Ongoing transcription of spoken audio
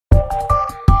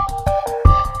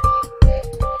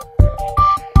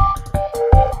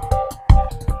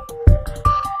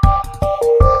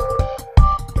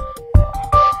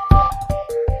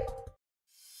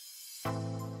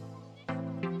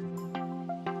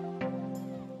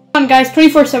guys,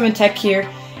 24/7 Tech here,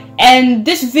 and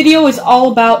this video is all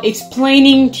about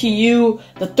explaining to you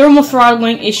the thermal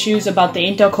throttling issues about the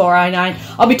Intel Core i9.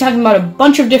 I'll be talking about a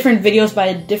bunch of different videos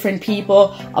by different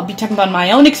people. I'll be talking about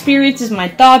my own experiences, my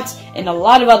thoughts, and a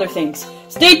lot of other things.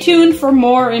 Stay tuned for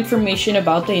more information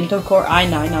about the Intel Core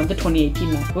i9 on the 2018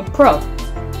 MacBook Pro.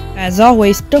 As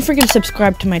always, don't forget to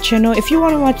subscribe to my channel if you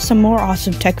want to watch some more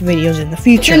awesome tech videos in the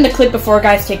future. In the clip before,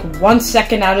 guys, take 1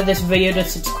 second out of this video to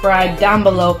subscribe down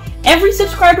below. Every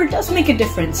subscriber does make a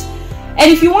difference.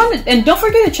 And if you want it, and don't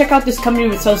forget to check out this company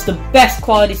which sells the best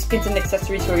quality skins and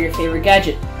accessories for your favorite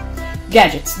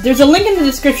gadgets. There's a link in the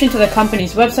description to the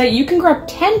company's website. You can grab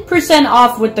 10%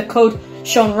 off with the code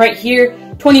shown right here,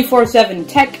 24/7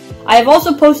 Tech. I have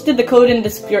also posted the code in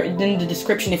the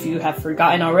description if you have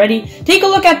forgotten already. Take a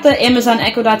look at the Amazon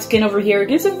Echo Dot skin over here. It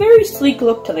gives a very sleek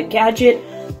look to the gadget.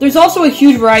 There's also a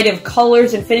huge variety of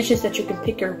colors and finishes that you can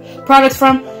pick your products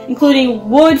from, including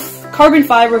wood, carbon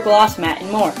fiber, gloss, matte,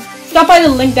 and more. Stop by the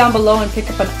link down below and pick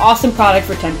up an awesome product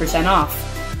for 10% off.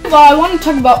 Well, I want to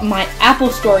talk about my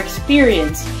Apple Store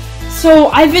experience.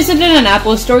 So I visited an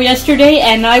Apple store yesterday,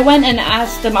 and I went and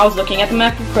asked them. I was looking at the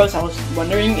MacBook Pros. I was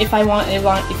wondering if I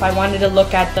wanted to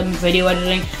look at them, video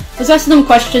editing. I was asking them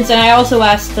questions, and I also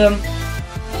asked them,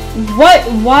 why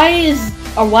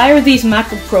are these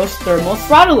MacBook Pros thermal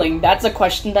throttling? That's a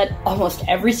question that almost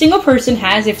every single person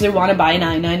has if they want to buy an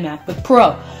i9 MacBook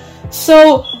Pro.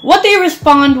 So what they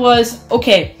respond was,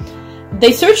 okay,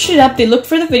 they searched it up. They looked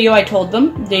for the video I told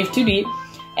them, Dave2D,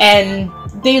 and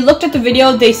they looked at the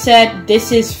video. They said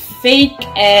this is fake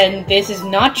and this is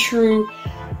not true.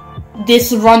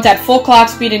 This runs at full clock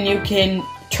speed and you can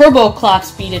turbo clock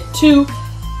speed it too.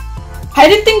 I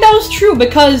didn't think that was true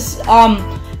because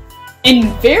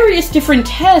in various different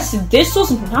tests this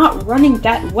was not running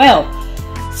that well.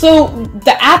 So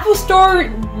the Apple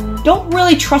Store, don't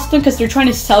really trust them because they're trying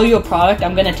to sell you a product.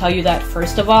 I'm gonna tell you that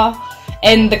first of all.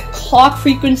 And the clock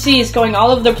frequency is going all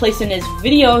over the place in his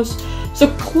videos. So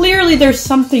clearly there's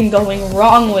something going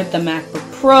wrong with the MacBook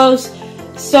Pros.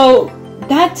 So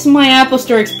that's my Apple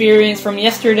Store experience from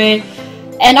yesterday.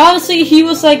 And honestly, he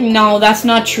was like, no, that's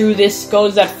not true. This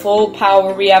goes at full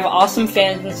power. We have awesome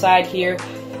fans inside here.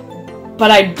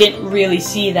 But I didn't really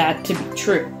see that to be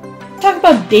true. Talk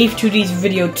about Dave2D's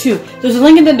video too. There's a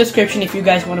link in the description if you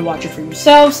guys want to watch it for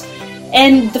yourselves.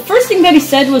 And the first thing that he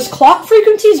said was clock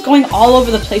frequency is going all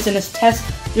over the place in this test.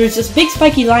 There's this big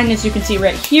spiky line, as you can see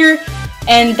right here,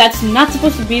 and that's not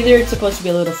supposed to be there. It's supposed to be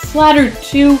a little flatter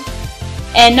too.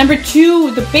 And number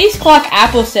two, the base clock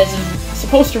Apple says is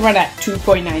supposed to run at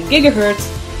 2.9 gigahertz,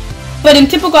 but in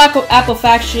typical Apple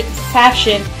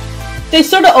fashion, they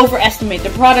sort of overestimate the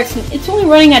products. It's only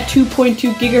running at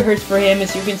 2.2 gigahertz for him,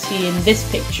 as you can see in this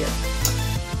picture.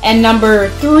 And number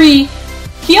three,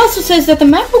 he also says that the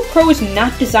MacBook Pro is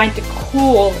not designed to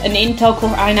cool an Intel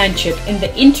Core i9 chip in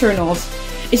the internals.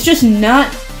 It's just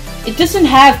not, it doesn't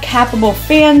have capable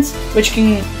fans which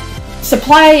can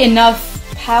supply enough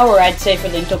power, I'd say, for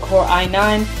the Intel Core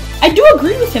i9. I do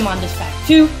agree with him on this fact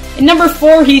too. And number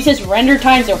four, he says render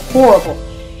times are horrible.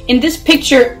 In this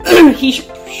picture, he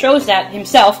shows that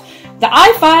himself. The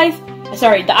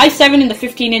i7 in the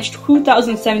 15-inch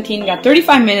 2017 got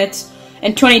 35 minutes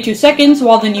and 22 seconds,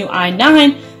 while the new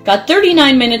i9 got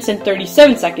 39 minutes and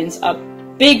 37 seconds, a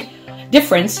big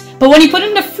difference. But when he put it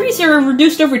in the freezer, it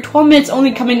reduced over 12 minutes,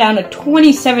 only coming down to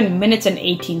 27 minutes and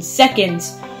 18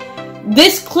 seconds.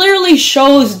 This clearly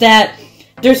shows that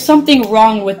there's something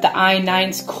wrong with the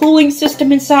i9's cooling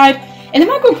system inside, and the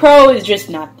MacBook Pro is just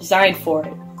not designed for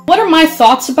it. What are my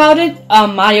thoughts about it?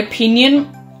 My opinion,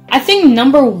 I think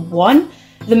number one,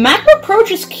 the MacBook Pro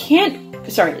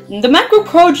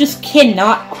just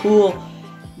cannot cool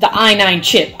the i9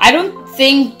 chip. I don't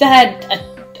think that a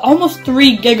almost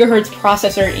 3 gigahertz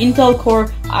processor, Intel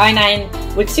Core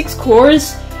i9 with 6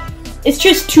 cores, it's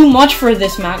just too much for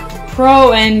this MacBook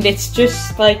Pro, and it's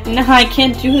just like, nah, I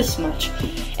can't do this much.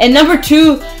 And number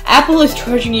two, Apple is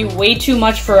charging you way too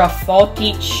much for a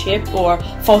faulty chip or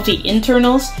faulty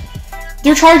internals.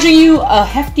 They're charging you a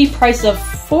hefty price of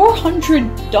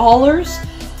 $400.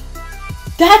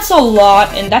 That's a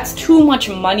lot, and that's too much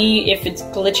money if it's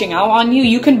glitching out on you.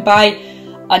 You can buy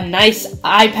a nice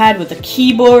iPad with a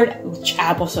keyboard, which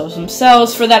Apple sells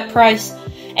themselves for that price.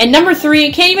 And number three,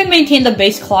 it can't even maintain the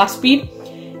base clock speed.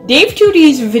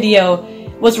 Dave2D's video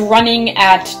was running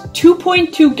at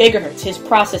 2.2 gigahertz, his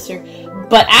processor,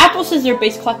 but Apple says their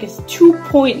base clock is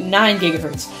 2.9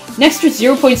 gigahertz. Next to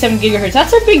 0.7 gigahertz,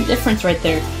 that's a big difference right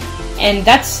there. And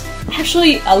that's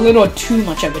actually a little too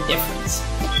much of a difference.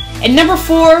 And number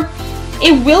four,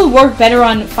 it will work better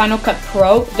on Final Cut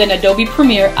Pro than Adobe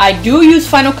Premiere. I do use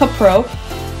Final Cut Pro,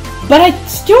 but I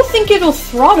still think it'll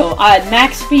throttle at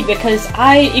max speed because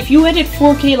if you edit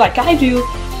 4K like I do,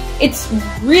 it's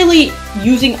really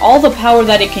using all the power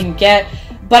that it can get.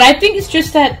 But I think it's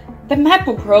just that the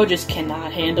MacBook Pro just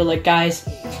cannot handle it, guys.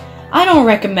 I don't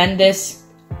recommend this,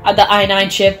 the i9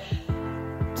 chip.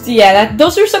 So yeah,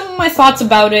 those are some of my thoughts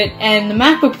about it. And the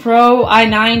MacBook Pro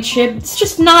i9 chip, it's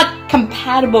just not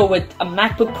compatible with a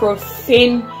MacBook Pro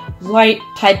thin, light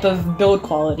type of build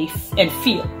quality and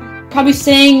feel. Probably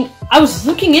saying, I was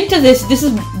looking into this.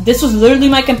 This was literally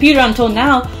my computer until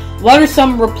now. What are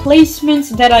some replacements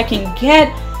that I can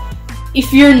get?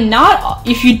 If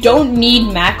you don't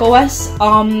need macOS,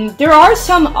 there are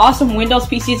some awesome Windows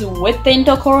PCs with the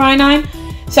Intel Core i9,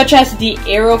 such as the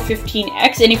Aero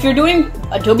 15X. And if you're doing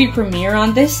Adobe Premiere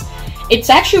on this, it's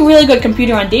actually a really good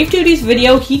computer. On Dave Duty's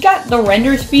video, he got the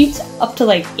render speeds up to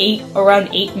like around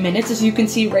 8 minutes, as you can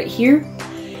see right here.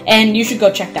 And you should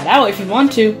go check that out if you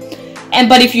want to.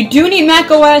 But if you do need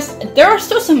macOS, there are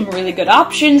still some really good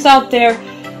options out there.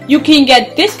 You can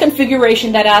get this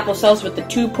configuration that Apple sells with the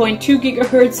 2.2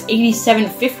 GHz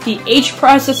 8750H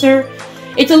processor.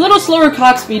 It's a little slower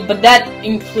clock speed, but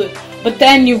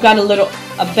then you've got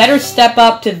a better step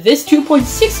up to this 2.6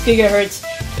 GHz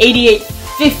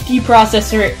 8850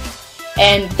 processor,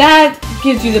 and that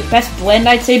gives you the best blend,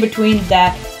 I'd say, between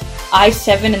that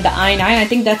i7 and the i9. I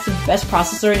think that's the best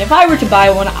processor, and if I were to buy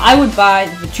one, I would buy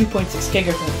the 2.6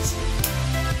 GHz.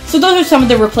 So those are some of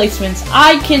the replacements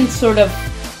I can sort of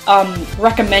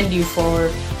recommend you for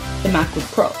the MacBook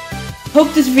Pro.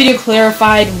 Hope this video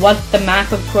clarified what the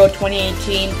MacBook Pro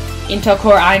 2018 Intel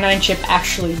Core i9 chip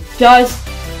actually does.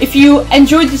 If you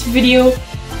enjoyed this video,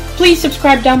 please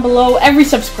subscribe down below. Every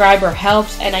subscriber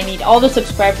helps, and I need all the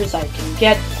subscribers I can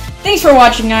get. Thanks for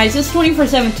watching, guys. This is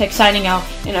 24/7 Tech signing out,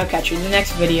 and I'll catch you in the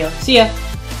next video. See ya!